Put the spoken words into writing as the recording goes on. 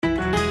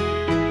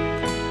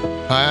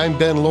Hi, I'm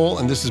Ben Lowell,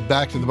 and this is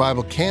Back to the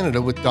Bible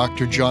Canada with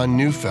Dr. John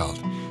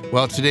Neufeld.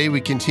 Well, today we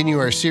continue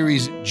our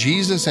series,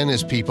 Jesus and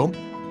His People,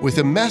 with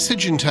a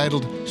message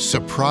entitled,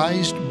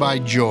 Surprised by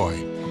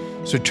Joy.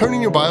 So turn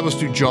in your Bibles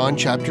to John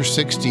chapter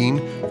 16,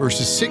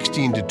 verses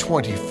 16 to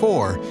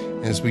 24,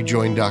 as we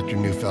join Dr.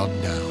 Neufeld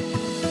now.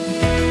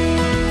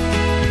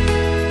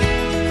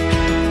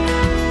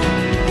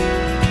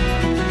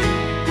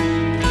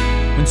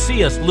 When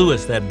C.S.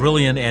 Lewis, that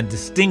brilliant and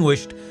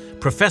distinguished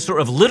professor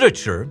of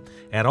literature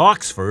at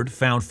Oxford,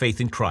 found faith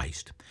in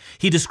Christ,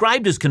 he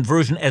described his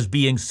conversion as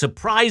being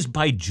surprised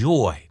by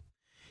joy.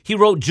 He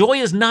wrote, "Joy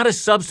is not a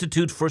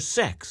substitute for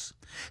sex.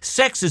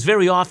 Sex is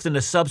very often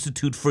a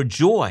substitute for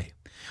joy.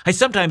 I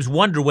sometimes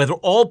wonder whether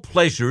all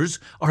pleasures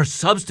are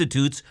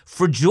substitutes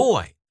for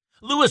joy."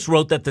 Lewis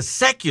wrote that the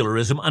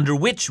secularism under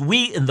which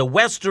we in the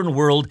Western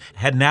world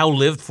had now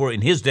lived for,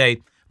 in his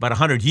day, about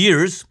 100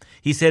 years,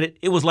 he said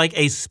it was like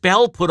a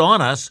spell put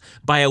on us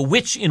by a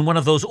witch in one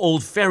of those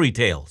old fairy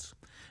tales.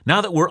 Now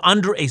that we're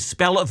under a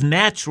spell of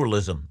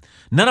naturalism,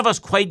 none of us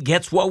quite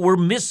gets what we're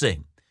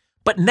missing.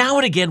 But now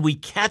and again we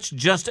catch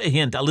just a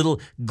hint, a little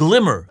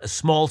glimmer, a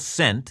small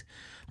scent,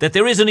 that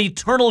there is an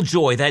eternal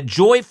joy, that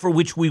joy for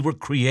which we were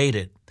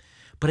created.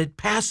 But it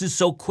passes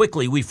so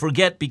quickly we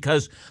forget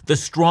because the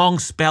strong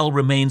spell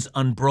remains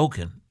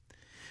unbroken.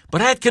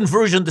 But at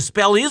conversion the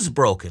spell is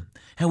broken,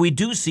 and we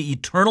do see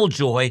eternal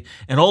joy,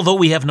 and although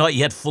we have not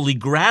yet fully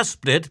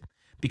grasped it,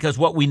 because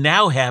what we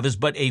now have is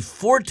but a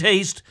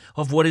foretaste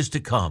of what is to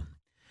come,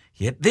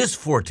 yet this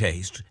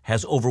foretaste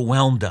has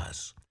overwhelmed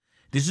us.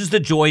 This is the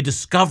joy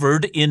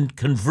discovered in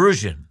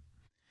conversion.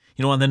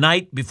 On the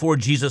night before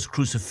Jesus'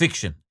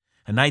 crucifixion,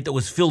 a night that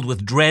was filled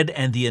with dread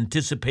and the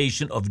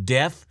anticipation of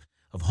death,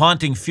 of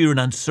haunting fear and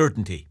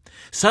uncertainty,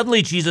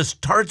 suddenly Jesus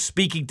starts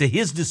speaking to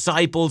his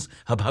disciples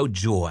about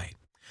joy.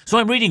 So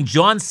I'm reading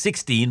John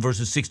 16,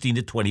 verses 16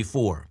 to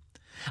 24.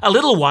 "A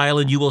little while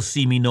and you will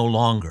see me no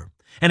longer,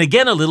 and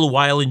again a little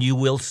while and you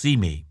will see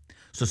me."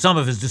 So some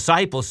of his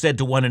disciples said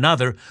to one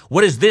another,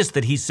 "What is this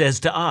that he says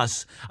to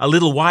us? A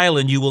little while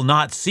and you will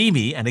not see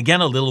me, and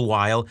again a little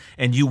while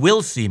and you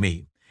will see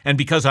me, and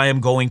because I am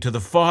going to the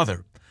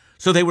Father."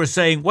 So they were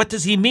saying, "What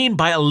does he mean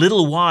by a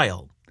little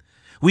while?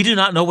 We do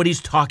not know what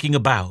he's talking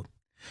about."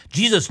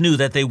 Jesus knew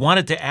that they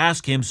wanted to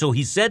ask him, so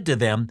he said to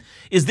them,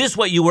 "Is this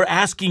what you were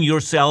asking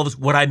yourselves,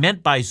 what I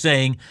meant by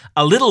saying,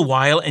 'A little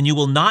while and you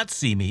will not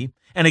see me,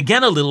 and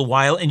again a little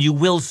while and you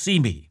will see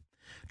me'?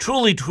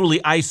 Truly,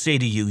 truly, I say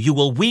to you, you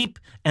will weep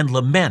and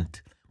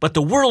lament, but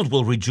the world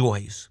will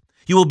rejoice.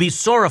 You will be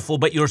sorrowful,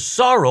 but your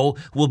sorrow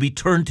will be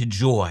turned to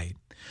joy.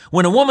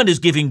 When a woman is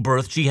giving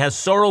birth, she has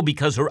sorrow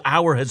because her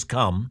hour has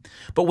come,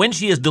 but when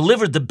she has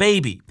delivered the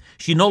baby,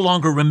 she no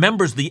longer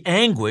remembers the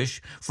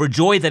anguish for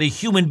joy that a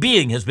human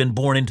being has been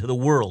born into the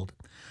world.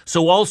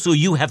 So also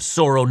you have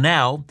sorrow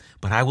now,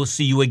 but I will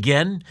see you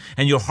again,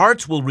 and your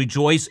hearts will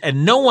rejoice,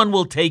 and no one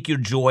will take your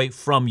joy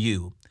from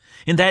you.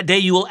 In that day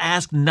you will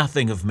ask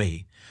nothing of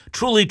me.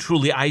 Truly,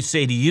 truly, I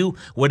say to you,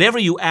 whatever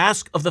you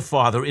ask of the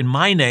Father in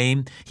my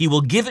name, he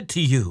will give it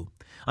to you.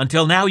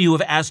 Until now you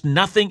have asked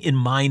nothing in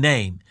my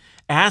name.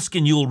 Ask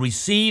and you will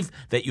receive,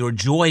 that your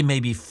joy may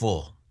be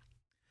full."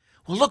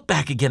 Well, look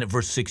back again at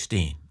verse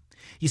 16.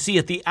 You see,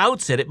 at the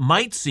outset, it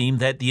might seem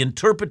that the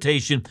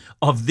interpretation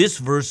of this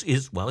verse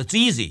is, it's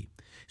easy.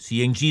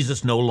 Seeing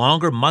Jesus no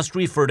longer must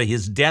refer to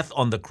his death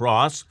on the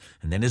cross,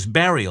 and then his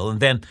burial,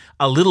 and then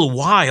a little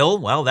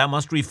while, that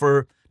must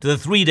refer to the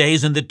 3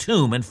 days in the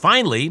tomb, and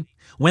finally,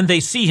 when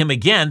they see him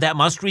again, that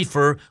must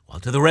refer,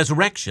 to the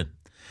resurrection.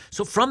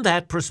 So from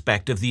that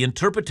perspective, the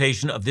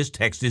interpretation of this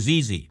text is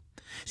easy.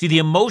 See, the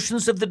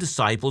emotions of the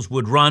disciples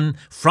would run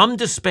from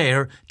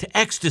despair to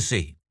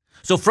ecstasy.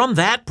 So from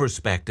that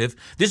perspective,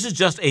 this is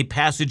just a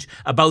passage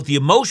about the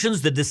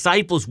emotions the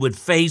disciples would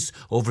face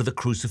over the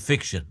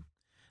crucifixion.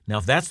 Now,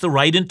 if that's the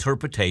right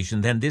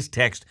interpretation, then this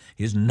text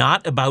is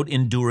not about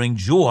enduring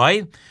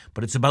joy,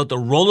 but it's about the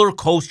roller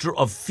coaster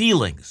of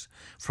feelings,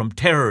 from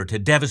terror to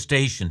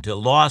devastation to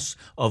loss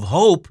of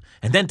hope,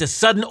 and then to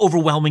sudden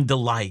overwhelming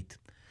delight.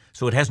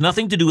 So it has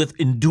nothing to do with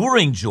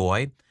enduring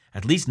joy,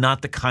 at least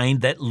not the kind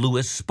that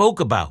Lewis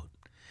spoke about.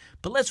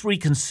 But let's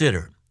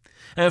reconsider.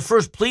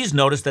 First, please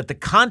notice that the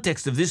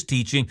context of this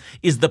teaching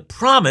is the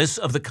promise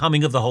of the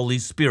coming of the Holy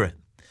Spirit.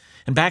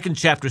 And back in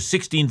chapter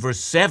 16, verse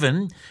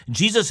 7,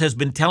 Jesus has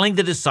been telling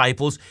the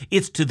disciples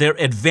it's to their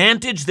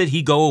advantage that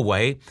he go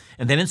away.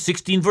 And then in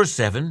 16, verse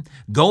 7,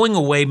 going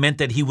away meant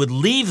that he would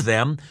leave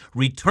them,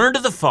 return to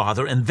the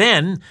Father, and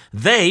then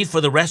they, for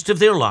the rest of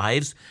their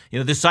lives,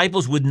 the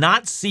disciples would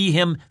not see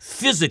him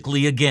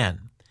physically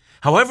again.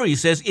 However, he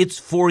says, it's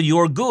for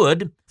your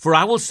good, for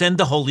I will send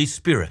the Holy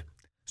Spirit.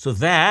 So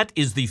that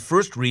is the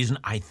first reason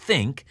I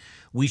think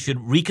we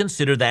should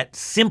reconsider that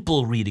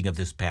simple reading of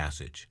this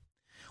passage.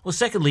 Well,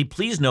 secondly,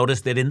 please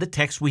notice that in the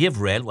text we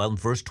have read, in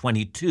verse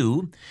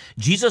 22,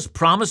 Jesus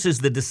promises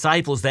the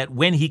disciples that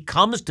when he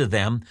comes to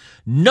them,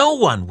 no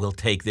one will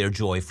take their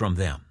joy from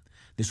them.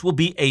 This will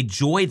be a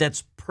joy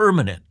that's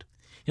permanent.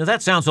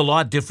 That sounds a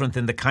lot different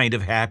than the kind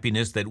of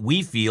happiness that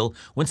we feel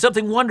when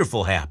something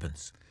wonderful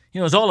happens.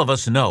 As all of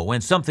us know,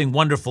 when something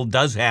wonderful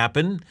does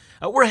happen,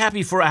 we're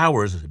happy for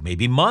hours,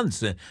 maybe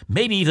months,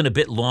 maybe even a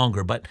bit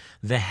longer, but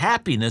the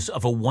happiness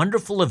of a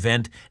wonderful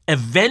event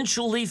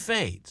eventually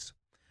fades.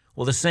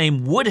 Well, the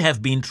same would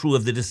have been true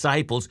of the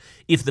disciples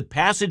if the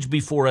passage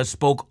before us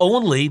spoke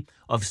only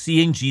of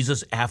seeing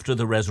Jesus after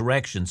the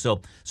resurrection.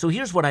 So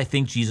here's what I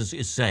think Jesus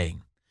is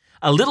saying.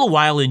 A little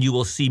while and you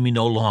will see me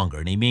no longer.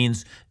 And he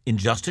means in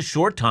just a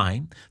short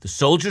time, the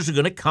soldiers are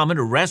going to come and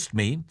arrest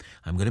me.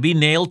 I'm going to be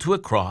nailed to a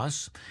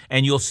cross,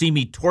 and you'll see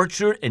me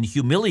tortured and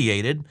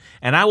humiliated,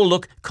 and I will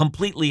look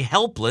completely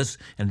helpless,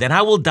 and then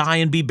I will die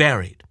and be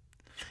buried.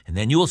 And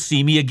then you will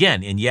see me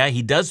again. And yeah,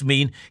 he does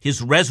mean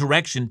his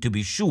resurrection to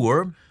be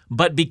sure,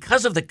 but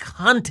because of the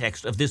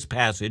context of this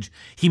passage,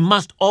 he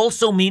must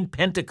also mean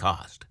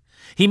Pentecost.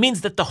 He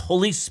means that the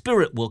Holy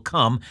Spirit will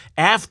come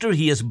after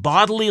he has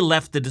bodily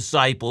left the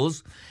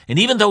disciples, and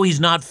even though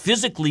he's not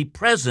physically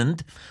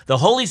present, the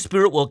Holy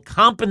Spirit will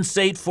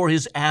compensate for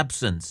his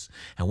absence.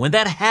 And when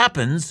that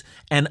happens,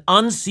 an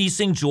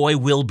unceasing joy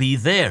will be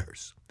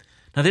theirs.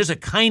 Now, there's a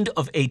kind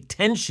of a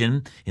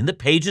tension in the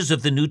pages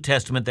of the New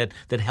Testament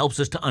that helps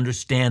us to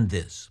understand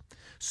this.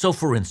 So,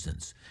 for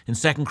instance, in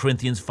 2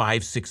 Corinthians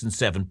 5, 6, and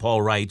 7,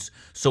 Paul writes,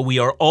 "So we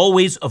are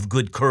always of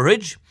good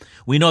courage.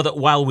 We know that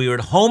while we are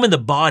at home in the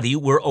body,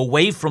 we're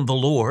away from the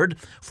Lord,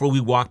 for we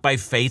walk by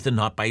faith and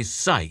not by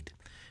sight."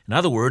 In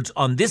other words,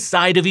 on this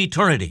side of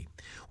eternity,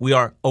 we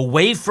are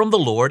away from the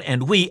Lord,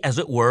 and we, as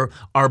it were,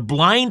 are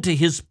blind to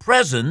his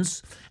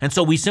presence, and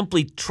so we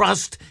simply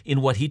trust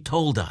in what he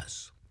told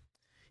us.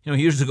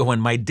 Years ago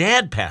when my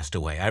dad passed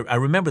away, I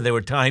remember there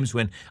were times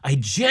when I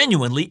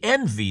genuinely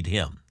envied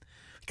him,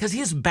 because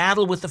his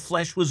battle with the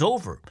flesh was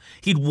over.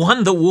 He'd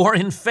won the war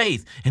in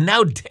faith, and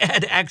now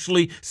Dad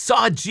actually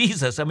saw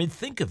Jesus. I mean,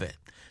 think of it.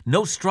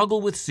 No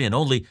struggle with sin,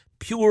 only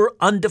pure,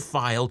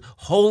 undefiled,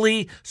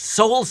 holy,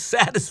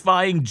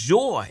 soul-satisfying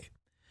joy.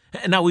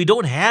 And now we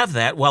don't have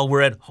that while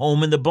we're at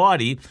home in the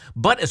body,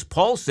 but as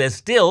Paul says,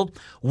 still,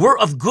 we're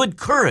of good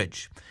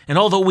courage. And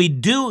although we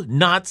do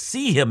not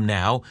see him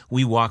now,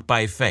 we walk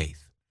by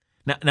faith.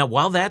 Now,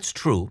 while that's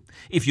true,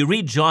 if you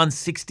read John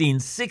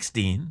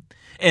 16:16,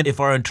 and if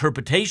our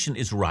interpretation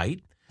is right,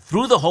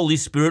 through the Holy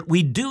Spirit,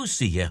 we do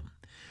see him.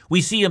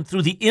 We see him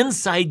through the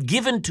insight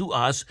given to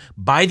us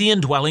by the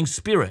indwelling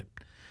Spirit.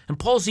 And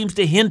Paul seems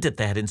to hint at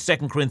that in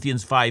 2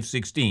 Corinthians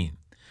 5:16.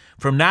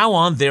 "From now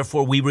on,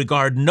 therefore, we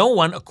regard no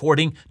one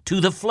according to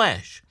the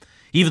flesh.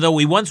 Even though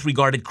we once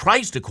regarded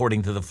Christ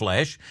according to the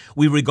flesh,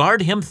 we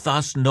regard him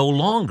thus no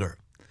longer."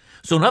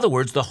 So in other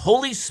words, the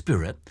Holy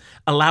Spirit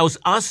allows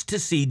us to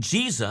see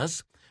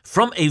Jesus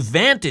from a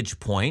vantage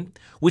point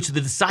which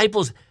the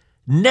disciples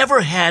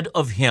never had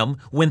of him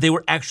when they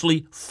were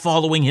actually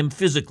following him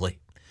physically.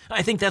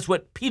 I think that's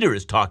what Peter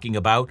is talking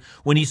about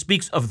when he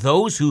speaks of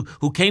those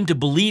who came to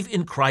believe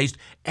in Christ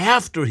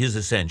after his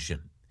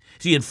ascension.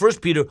 See, in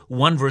 1 Peter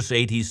 1 verse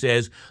 8, he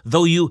says,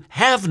 "Though you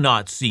have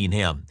not seen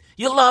him,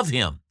 you love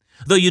him.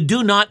 Though you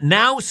do not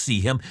now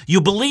see him,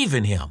 you believe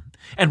in him,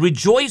 and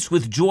rejoice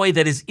with joy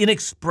that is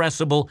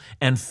inexpressible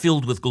and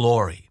filled with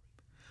glory."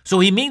 So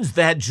he means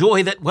that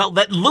joy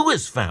that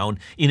Lewis found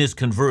in his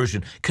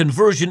conversion.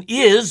 Conversion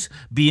is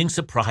being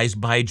surprised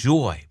by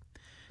joy.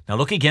 Now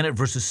look again at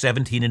verses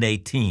 17 and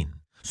 18.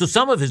 "So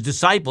some of his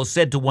disciples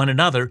said to one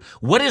another,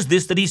 'What is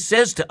this that he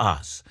says to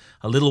us?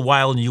 A little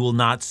while and you will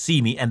not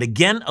see me, and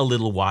again a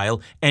little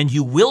while and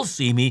you will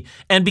see me,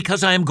 and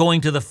because I am going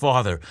to the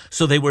Father.'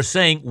 So they were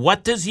saying,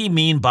 'What does he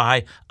mean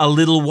by a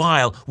little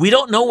while? We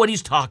don't know what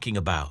he's talking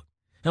about.'"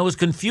 Now, what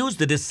confused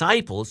the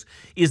disciples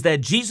is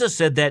that Jesus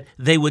said that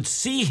they would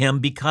see him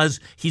because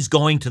he's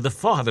going to the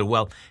Father.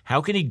 Well,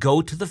 how can he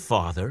go to the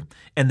Father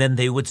and then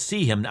they would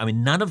see him? I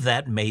mean, none of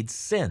that made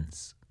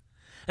sense.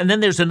 And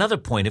then there's another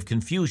point of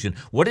confusion.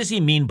 What does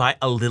he mean by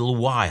a little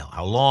while?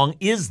 How long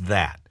is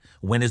that?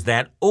 When is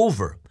that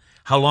over?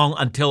 How long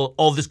until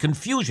all this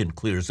confusion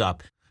clears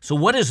up? So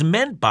what is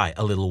meant by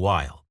a little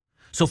while?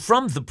 So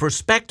from the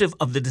perspective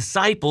of the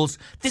disciples,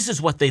 this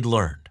is what they'd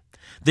learned.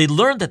 They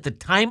learned that the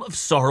time of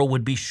sorrow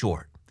would be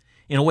short.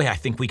 In a way, I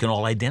think we can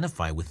all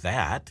identify with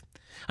that.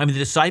 I mean, the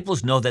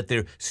disciples know that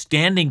they're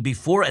standing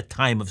before a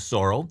time of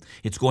sorrow.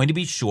 It's going to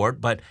be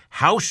short, but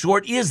how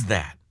short is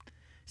that?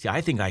 See,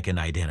 I think I can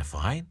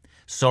identify.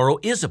 Sorrow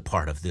is a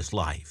part of this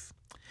life.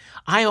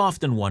 I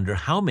often wonder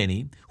how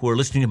many who are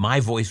listening to my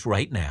voice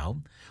right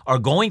now are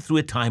going through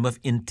a time of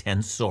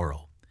intense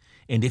sorrow.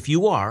 And if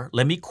you are,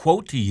 let me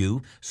quote to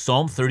you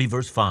Psalm 30,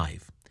 verse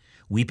 5.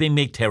 "Weeping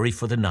may tarry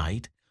for the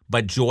night,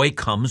 but joy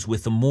comes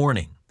with the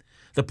morning."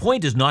 The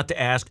point is not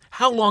to ask,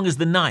 how long is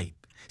the night?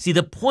 See,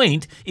 the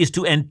point is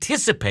to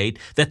anticipate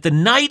that the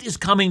night is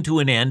coming to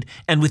an end,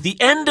 and with the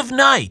end of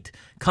night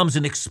comes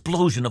an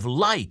explosion of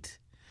light.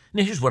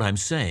 Now, here's what I'm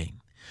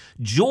saying.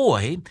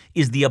 Joy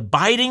is the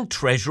abiding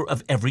treasure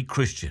of every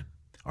Christian.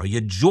 Are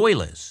you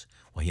joyless?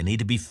 Well, you need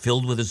to be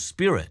filled with the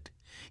Spirit.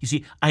 You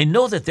see, I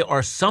know that there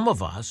are some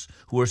of us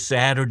who are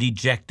sad or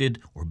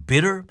dejected or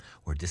bitter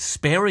or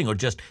despairing or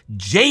just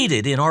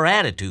jaded in our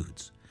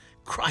attitudes.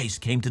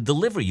 Christ came to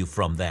deliver you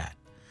from that.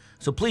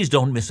 So please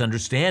don't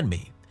misunderstand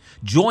me.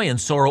 Joy and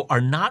sorrow are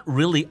not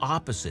really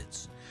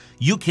opposites.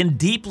 You can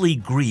deeply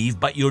grieve,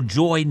 but your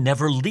joy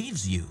never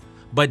leaves you.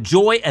 But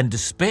joy and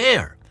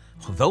despair,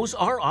 those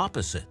are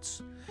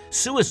opposites.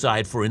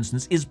 Suicide, for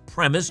instance, is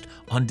premised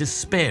on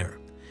despair.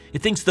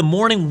 It thinks the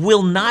morning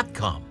will not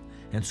come,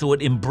 and so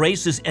it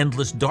embraces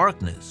endless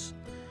darkness.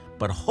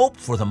 But hope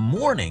for the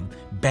morning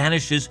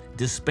banishes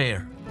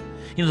despair.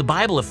 The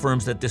Bible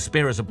affirms that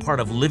despair is a part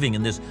of living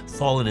in this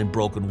fallen and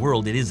broken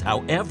world. It is,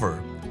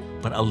 however,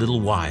 but a little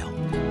while.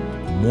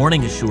 The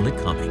morning is surely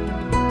coming.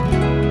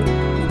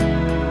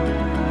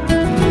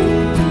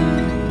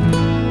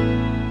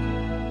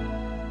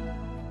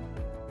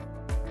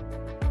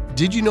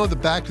 Did you know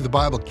that Back to the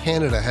Bible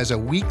Canada has a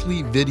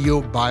weekly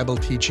video Bible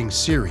teaching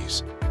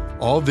series?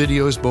 All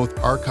videos, both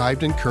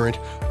archived and current,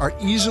 are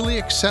easily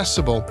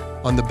accessible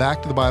on the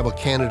Back to the Bible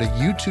Canada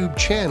YouTube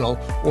channel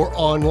or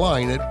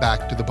online at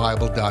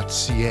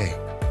backtothebible.ca.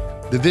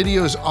 The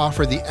videos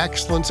offer the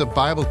excellence of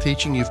Bible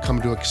teaching you've come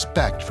to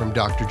expect from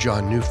Dr.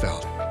 John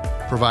Neufeld,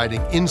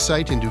 providing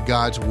insight into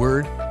God's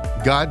Word,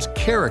 God's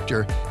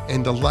character,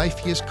 and the life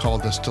He has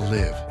called us to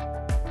live.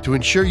 To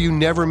ensure you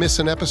never miss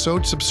an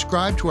episode,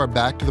 subscribe to our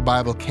Back to the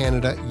Bible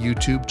Canada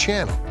YouTube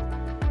channel.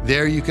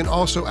 There you can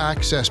also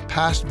access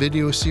past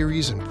video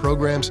series and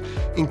programs,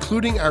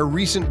 including our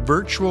recent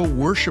virtual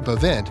worship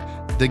event,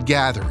 The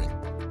Gathering.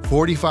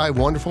 45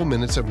 wonderful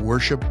minutes of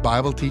worship,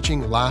 Bible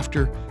teaching,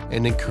 laughter,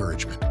 and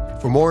encouragement.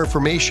 For more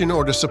information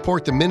or to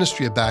support the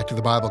ministry of Back to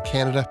the Bible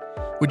Canada,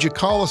 would you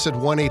call us at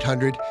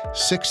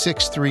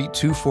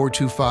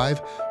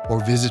 1-800-663-2425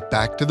 or visit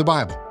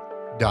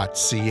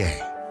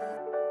backtothebible.ca.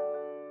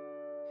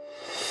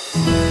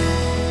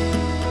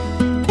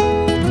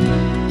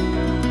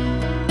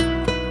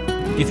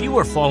 If you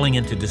are falling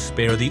into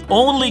despair, the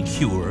only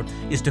cure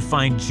is to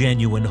find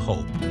genuine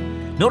hope.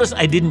 Notice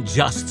I didn't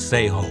just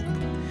say hope.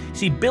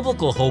 See,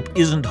 biblical hope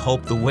isn't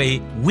hope the way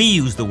we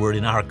use the word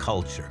in our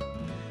culture.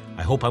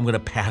 I hope I'm going to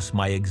pass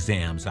my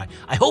exams. I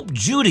hope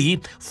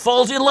Judy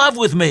falls in love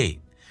with me.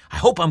 I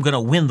hope I'm going to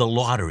win the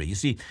lottery. You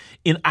see,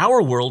 in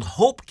our world,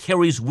 hope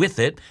carries with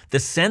it the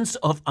sense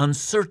of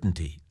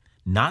uncertainty.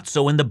 Not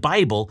so in the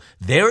Bible.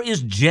 There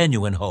is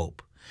genuine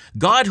hope.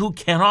 God, who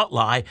cannot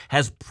lie,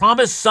 has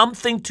promised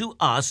something to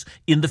us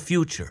in the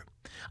future.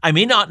 I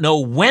may not know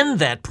when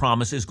that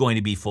promise is going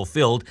to be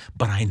fulfilled,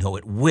 but I know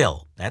it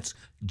will. That's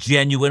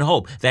genuine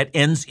hope. That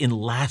ends in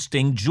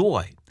lasting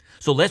joy.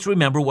 So let's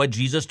remember what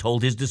Jesus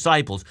told his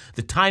disciples.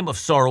 The time of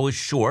sorrow is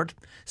short.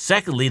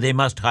 Secondly, they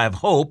must have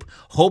hope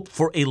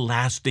for a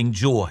lasting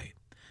joy.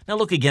 Now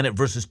look again at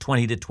verses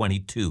 20 to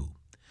 22.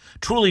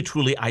 Truly,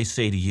 truly, I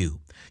say to you,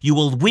 you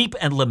will weep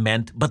and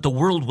lament, but the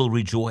world will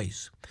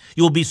rejoice.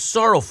 You will be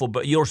sorrowful,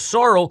 but your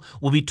sorrow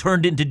will be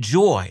turned into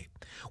joy.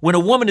 When a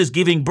woman is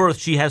giving birth,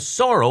 she has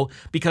sorrow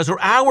because her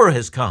hour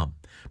has come.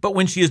 But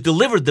when she has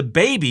delivered the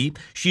baby,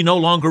 she no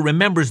longer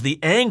remembers the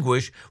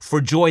anguish for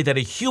joy that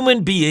a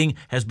human being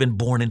has been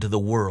born into the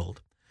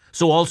world.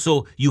 So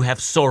also you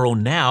have sorrow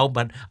now,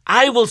 but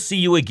I will see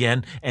you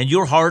again, and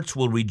your hearts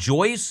will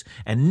rejoice,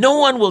 and no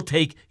one will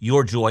take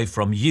your joy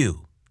from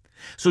you.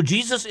 So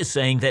Jesus is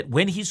saying that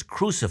when he's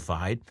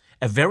crucified,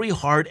 a very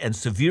hard and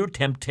severe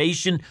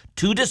temptation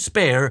to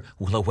despair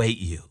will await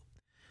you.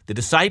 The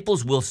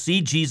disciples will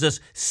see Jesus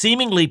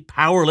seemingly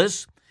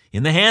powerless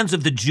in the hands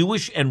of the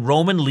Jewish and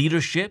Roman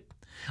leadership.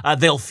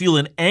 They'll feel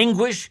an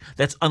anguish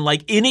that's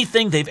unlike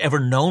anything they've ever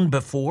known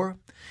before.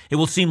 It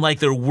will seem like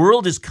their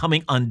world is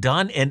coming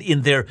undone, and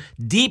in their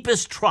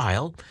deepest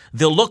trial,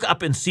 they'll look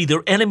up and see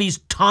their enemies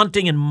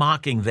taunting and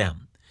mocking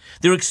them.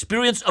 Their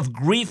experience of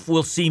grief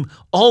will seem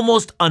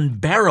almost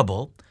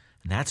unbearable,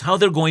 and that's how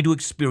they're going to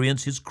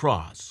experience his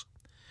cross.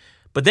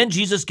 But then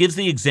Jesus gives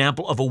the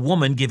example of a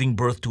woman giving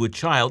birth to a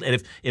child, and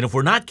if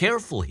we're not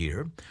careful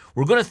here,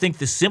 we're going to think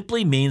this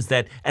simply means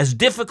that as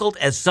difficult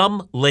as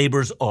some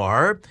labors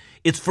are,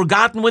 it's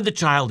forgotten when the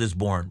child is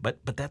born.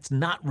 But that's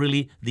not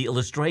really the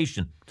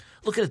illustration.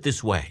 Look at it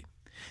this way.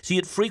 See,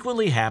 it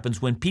frequently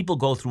happens when people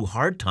go through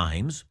hard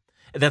times,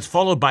 that's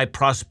followed by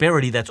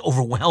prosperity that's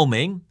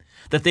overwhelming,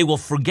 that they will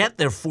forget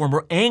their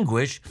former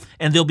anguish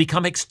and they'll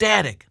become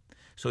ecstatic.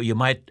 So you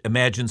might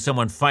imagine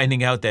someone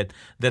finding out that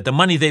the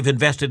money they've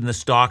invested in the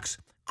stocks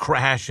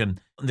crash and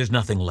there's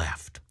nothing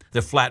left.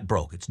 They're flat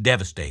broke. It's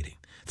devastating.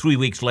 3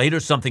 weeks later,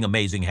 something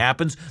amazing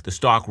happens. The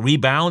stock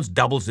rebounds,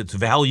 doubles its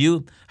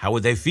value. How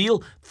would they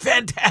feel?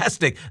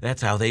 Fantastic.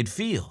 That's how they'd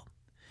feel.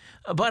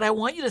 But I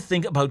want you to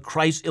think about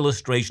Christ's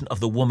illustration of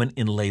the woman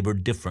in labor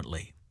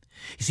differently.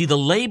 You see, the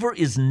labor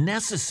is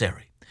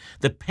necessary.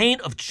 The pain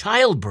of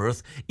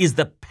childbirth is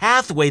the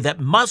pathway that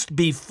must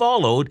be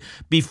followed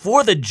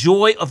before the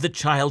joy of the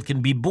child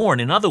can be born.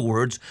 In other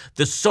words,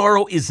 the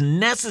sorrow is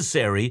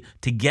necessary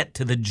to get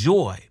to the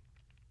joy.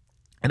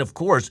 And of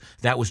course,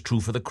 that was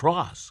true for the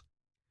cross.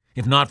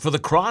 If not for the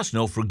cross,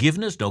 no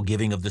forgiveness, no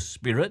giving of the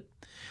Spirit.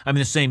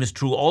 The same is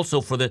true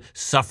also for the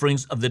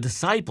sufferings of the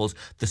disciples.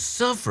 The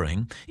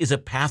suffering is a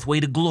pathway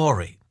to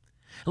glory.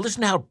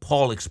 Listen to how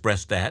Paul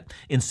expressed that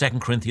in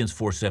 2 Corinthians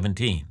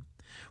 4:17.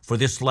 for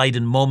this light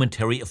and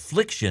momentary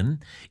affliction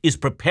is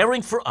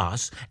preparing for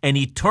us an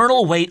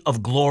eternal weight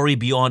of glory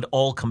beyond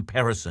all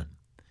comparison.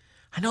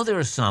 I know there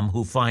are some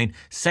who find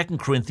 2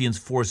 Corinthians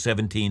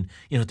 4:17,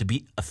 to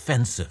be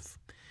offensive.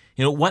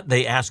 What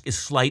they ask is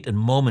slight and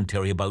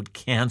momentary about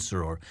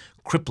cancer or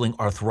crippling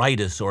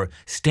arthritis or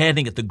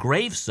standing at the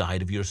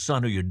graveside of your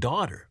son or your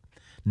daughter.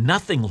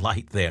 Nothing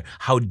light there.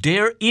 How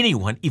dare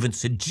anyone even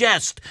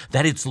suggest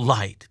that it's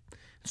light?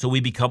 So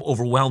we become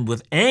overwhelmed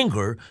with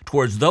anger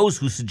towards those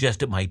who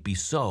suggest it might be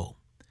so.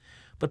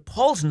 But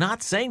Paul's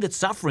not saying that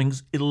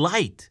suffering's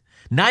light.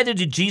 Neither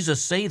did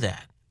Jesus say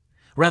that.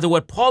 Rather,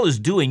 what Paul is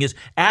doing is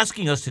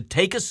asking us to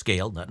take a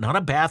scale, not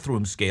a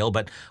bathroom scale,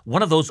 but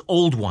one of those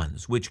old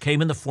ones, which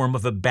came in the form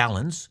of a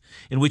balance,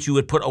 in which you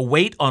would put a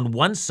weight on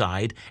one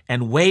side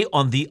and weigh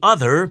on the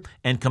other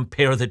and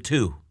compare the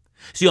two.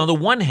 See, on the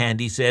one hand,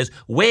 he says,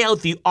 weigh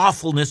out the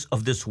awfulness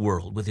of this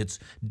world with its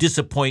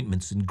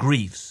disappointments and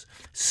griefs,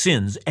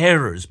 sins,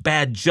 errors,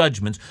 bad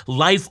judgments,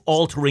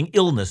 life-altering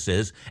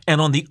illnesses,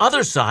 and on the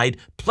other side,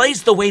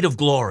 place the weight of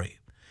glory.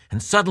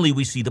 And suddenly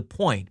we see the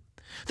point.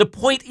 The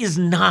point is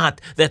not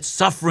that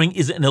suffering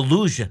is an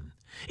illusion.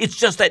 It's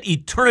just that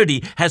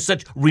eternity has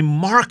such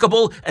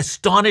remarkable,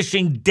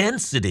 astonishing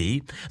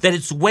density that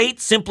its weight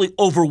simply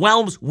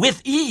overwhelms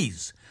with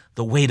ease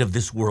the weight of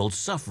this world's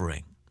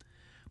suffering.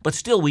 But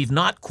still, we've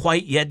not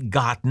quite yet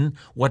gotten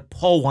what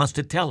Paul wants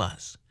to tell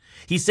us.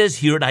 He says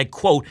here, and I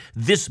quote,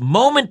 "This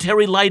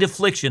momentary light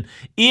affliction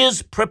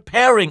is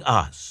preparing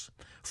us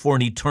for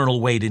an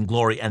eternal weight in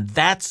glory." And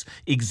that's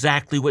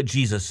exactly what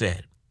Jesus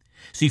said.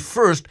 See,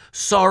 first,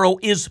 sorrow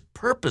is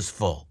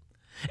purposeful.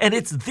 And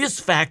it's this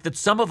fact that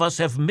some of us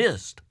have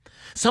missed.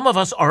 Some of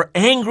us are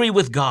angry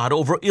with God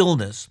over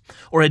illness,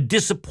 or a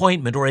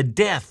disappointment, or a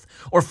death,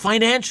 or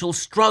financial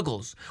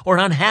struggles, or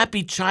an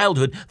unhappy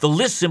childhood. The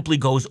list simply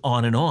goes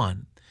on.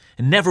 And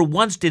never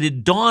once did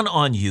it dawn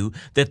on you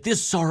that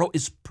this sorrow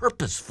is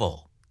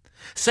purposeful.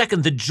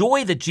 Second, the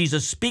joy that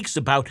Jesus speaks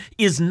about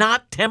is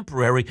not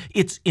temporary,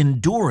 it's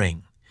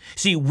enduring.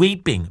 See,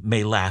 weeping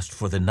may last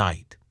for the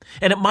night,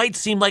 and it might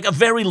seem like a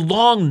very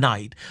long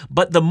night,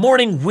 but the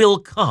morning will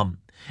come,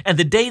 and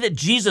the day that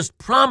Jesus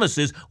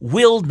promises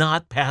will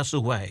not pass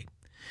away.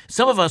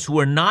 Some of us who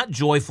are not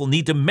joyful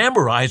need to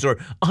memorize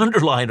or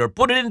underline or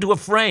put it into a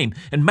frame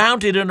and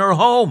mount it in our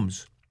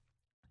homes.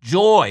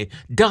 Joy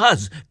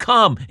does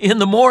come in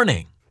the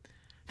morning.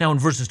 Now in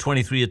verses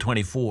 23 to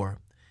 24,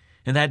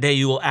 "In that day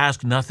you will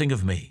ask nothing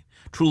of me.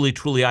 Truly,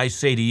 truly, I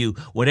say to you,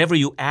 whatever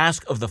you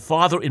ask of the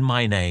Father in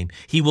my name,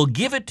 he will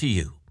give it to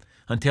you.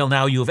 Until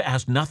now you have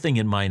asked nothing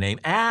in my name.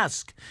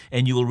 Ask,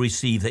 and you will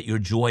receive, that your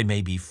joy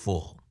may be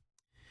full."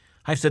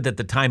 I've said that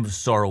the time of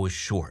sorrow is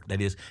short,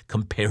 that is,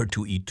 compared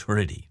to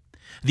eternity.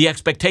 The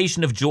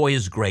expectation of joy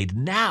is great.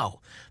 Now,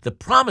 the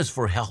promise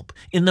for help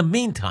in the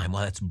meantime,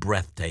 well, that's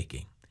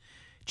breathtaking.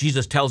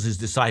 Jesus tells his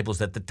disciples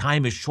that the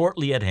time is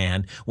shortly at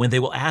hand when they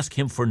will ask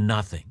him for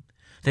nothing.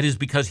 That is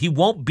because he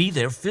won't be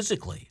there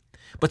physically.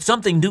 But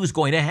something new is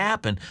going to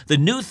happen. The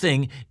new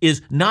thing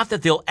is not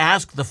that they'll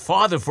ask the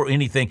Father for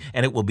anything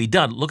and it will be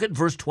done. Look at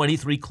verse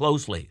 23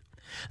 closely.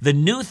 The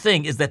new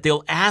thing is that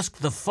they'll ask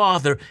the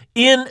Father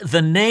in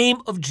the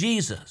name of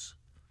Jesus.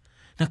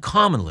 Now,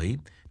 commonly,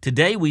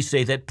 today we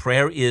say that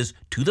prayer is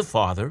to the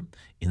Father,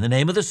 in the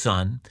name of the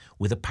Son,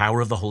 with the power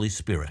of the Holy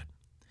Spirit.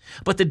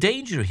 But the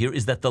danger here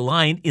is that the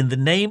line, "in the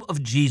name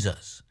of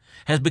Jesus,"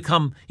 has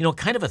become,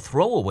 kind of a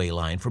throwaway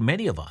line for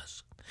many of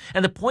us.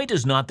 And the point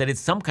is not that it's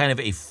some kind of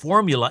a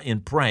formula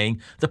in praying.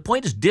 The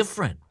point is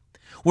different.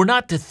 We're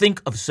not to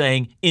think of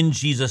saying, "in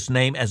Jesus'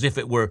 name," as if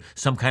it were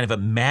some kind of a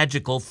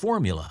magical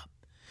formula.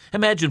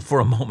 Imagine for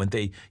a moment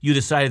you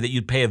decided that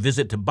you'd pay a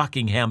visit to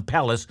Buckingham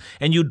Palace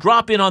and you'd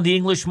drop in on the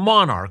English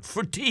monarch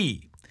for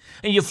tea.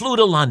 And you flew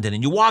to London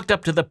and you walked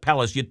up to the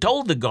palace. You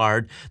told the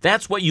guard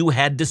that's what you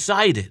had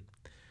decided.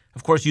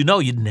 Of course, you'd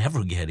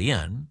never get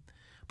in.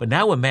 But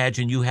now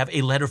imagine you have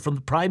a letter from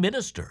the Prime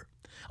Minister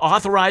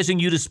authorizing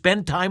you to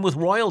spend time with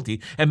royalty.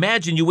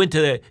 Imagine you went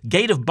to the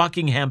gate of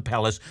Buckingham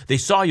Palace. They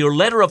saw your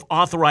letter of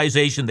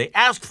authorization. They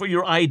asked for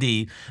your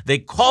ID. They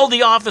called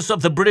the office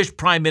of the British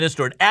Prime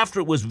Minister, and after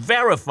it was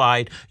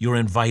verified, you're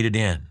invited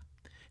in.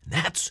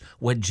 That's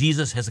what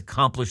Jesus has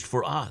accomplished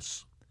for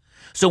us.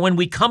 So when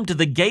we come to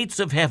the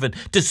gates of heaven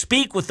to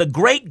speak with the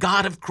great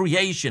God of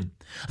creation,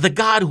 the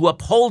God who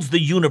upholds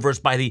the universe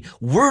by the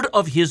word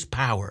of his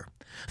power,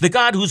 the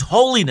God whose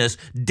holiness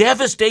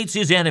devastates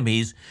his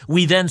enemies,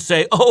 we then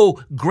say,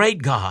 "Oh,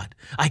 great God,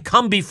 I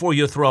come before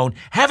your throne,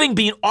 having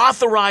been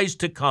authorized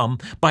to come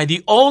by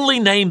the only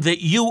name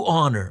that you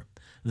honor,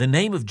 the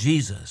name of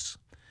Jesus."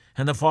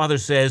 And the Father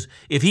says,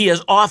 if he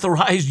has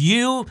authorized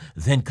you,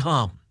 then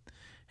come.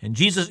 And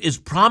Jesus is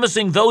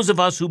promising those of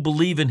us who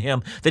believe in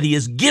him that he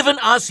has given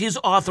us his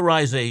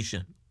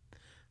authorization.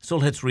 So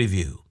let's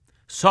review.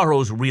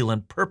 Sorrow's real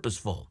and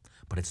purposeful,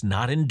 but it's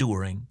not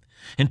enduring.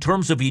 In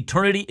terms of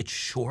eternity, it's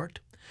short.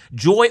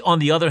 Joy, on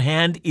the other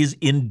hand, is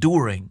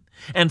enduring.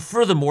 And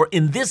furthermore,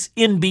 in this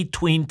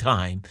in-between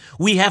time,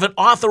 we have an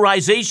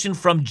authorization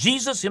from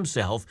Jesus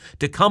himself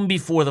to come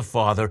before the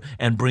Father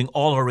and bring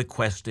all our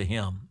requests to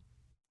him.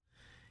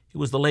 It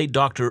was the late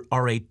Dr.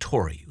 R.A.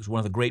 Torrey, who was one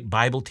of the great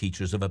Bible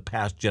teachers of a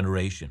past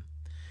generation.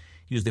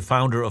 He was the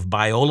founder of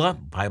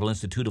Biola, Bible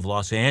Institute of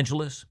Los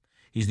Angeles.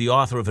 He's the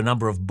author of a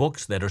number of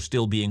books that are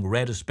still being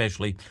read,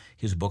 especially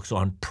his books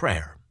on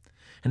prayer.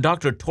 And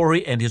Dr.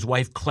 Torrey and his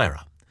wife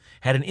Clara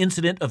had an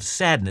incident of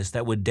sadness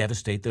that would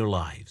devastate their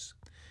lives.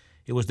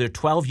 It was their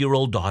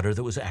 12-year-old daughter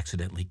that was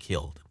accidentally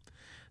killed.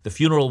 The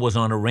funeral was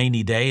on a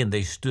rainy day, and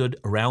they stood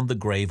around the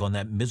grave on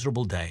that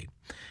miserable day.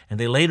 And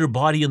they laid her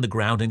body in the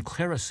ground, and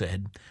Clara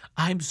said,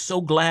 "I'm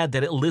so glad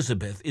that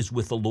Elizabeth is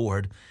with the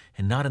Lord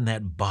and not in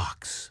that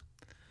box."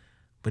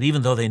 But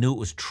even though they knew it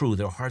was true,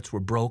 their hearts were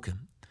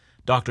broken.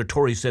 Dr.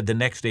 Torrey said the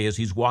next day as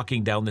he's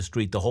walking down the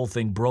street, the whole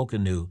thing broke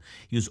anew.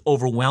 He was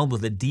overwhelmed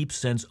with a deep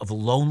sense of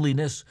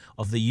loneliness,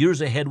 of the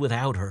years ahead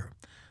without her,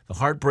 the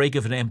heartbreak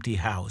of an empty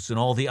house, and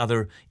all the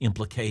other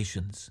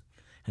implications.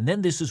 And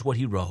then this is what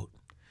he wrote.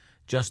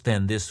 Just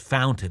then, this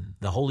fountain,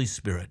 the Holy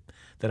Spirit,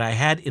 that I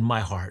had in my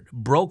heart,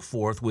 broke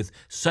forth with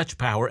such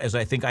power as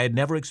I think I had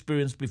never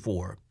experienced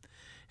before.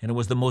 And it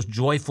was the most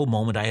joyful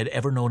moment I had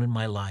ever known in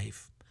my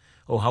life.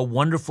 Oh, how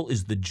wonderful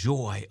is the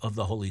joy of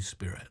the Holy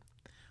Spirit.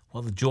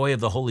 Well, the joy of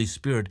the Holy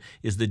Spirit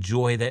is the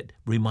joy that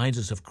reminds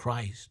us of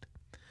Christ.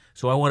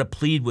 So I want to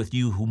plead with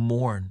you who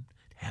mourn,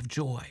 have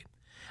joy.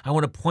 I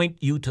want to point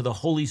you to the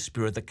Holy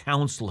Spirit, the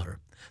counselor,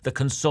 the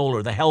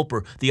consoler, the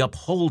helper, the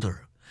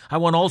upholder. I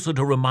want also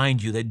to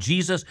remind you that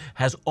Jesus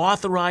has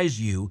authorized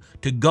you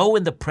to go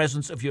in the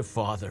presence of your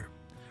Father.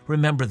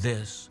 Remember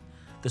this,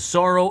 the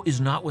sorrow is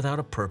not without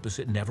a purpose,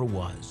 it never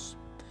was.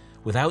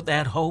 Without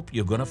that hope,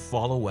 you're going to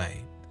fall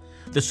away.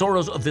 The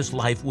sorrows of this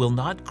life will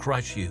not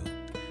crush you,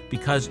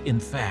 because in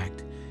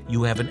fact,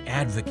 you have an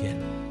advocate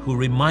who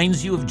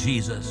reminds you of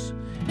Jesus,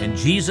 and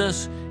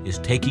Jesus is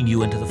taking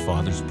you into the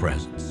Father's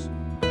presence.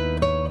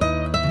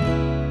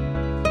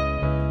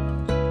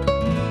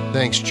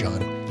 Thanks,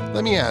 John.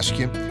 Let me ask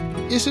you,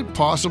 is it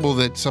possible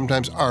that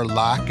sometimes our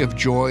lack of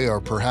joy, or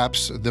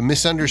perhaps the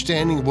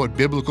misunderstanding of what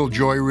biblical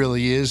joy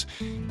really is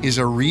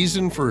a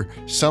reason for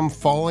some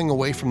falling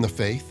away from the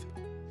faith?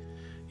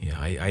 Yeah,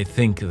 I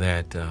think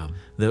that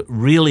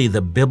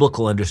the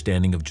biblical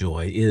understanding of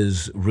joy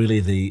is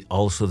really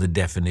also the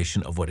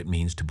definition of what it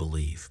means to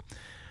believe.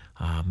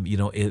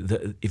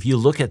 If you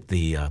look at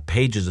the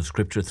pages of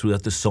Scripture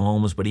throughout the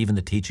Psalms, but even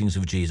the teachings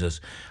of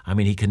Jesus,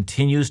 he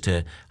continues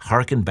to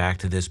hearken back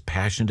to this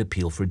passionate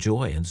appeal for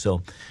joy. And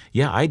so,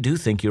 yeah, I do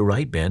think you're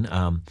right, Ben.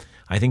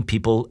 I think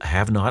people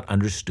have not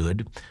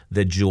understood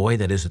the joy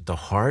that is at the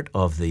heart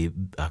of the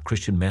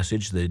Christian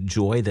message, the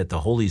joy that the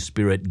Holy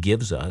Spirit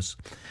gives us,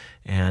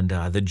 and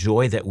the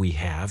joy that we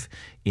have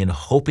in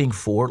hoping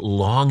for,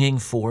 longing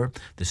for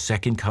the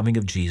second coming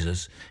of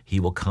Jesus. He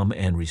will come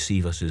and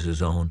receive us as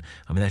his own.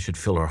 That should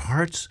fill our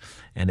hearts,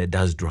 and it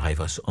does drive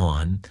us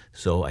on.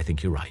 So I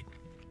think you're right.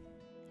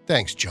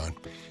 Thanks, John.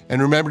 And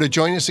remember to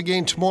join us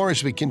again tomorrow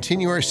as we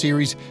continue our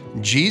series,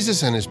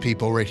 Jesus and His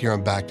People, right here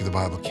on Back to the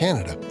Bible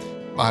Canada.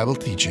 Bible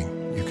teaching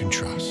you can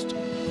trust.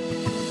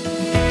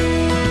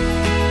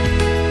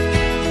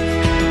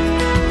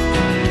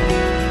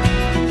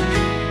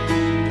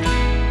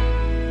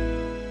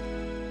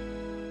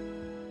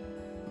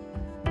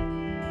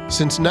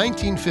 Since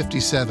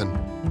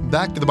 1957,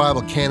 Back to the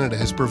Bible Canada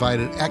has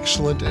provided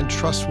excellent and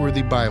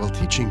trustworthy Bible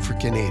teaching for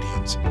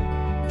Canadians.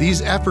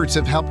 These efforts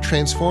have helped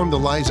transform the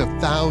lives of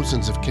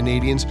thousands of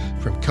Canadians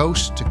from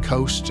coast to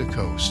coast to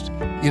coast.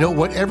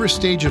 Whatever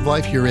stage of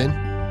life you're in,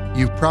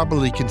 you've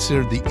probably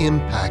considered the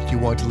impact you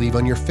want to leave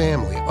on your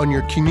family, on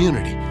your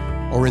community,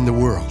 or in the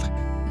world.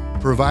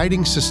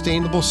 Providing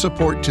sustainable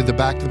support to the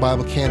Back to the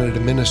Bible Canada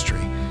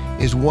ministry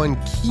is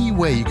one key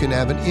way you can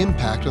have an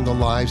impact on the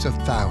lives of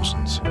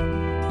thousands.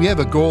 We have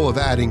a goal of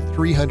adding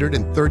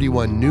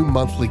 331 new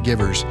monthly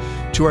givers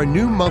to our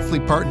new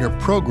monthly partner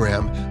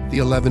program,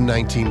 the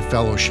 1119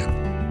 Fellowship.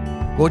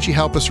 Won't you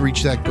help us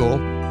reach that goal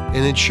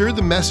and ensure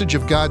the message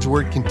of God's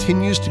Word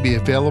continues to be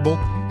available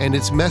and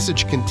its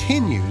message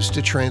continues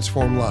to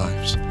transform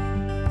lives?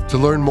 To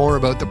learn more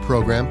about the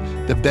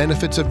program, the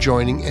benefits of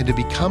joining, and to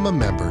become a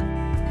member,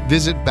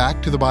 visit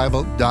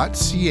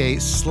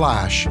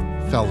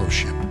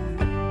backtothebible.ca/fellowship.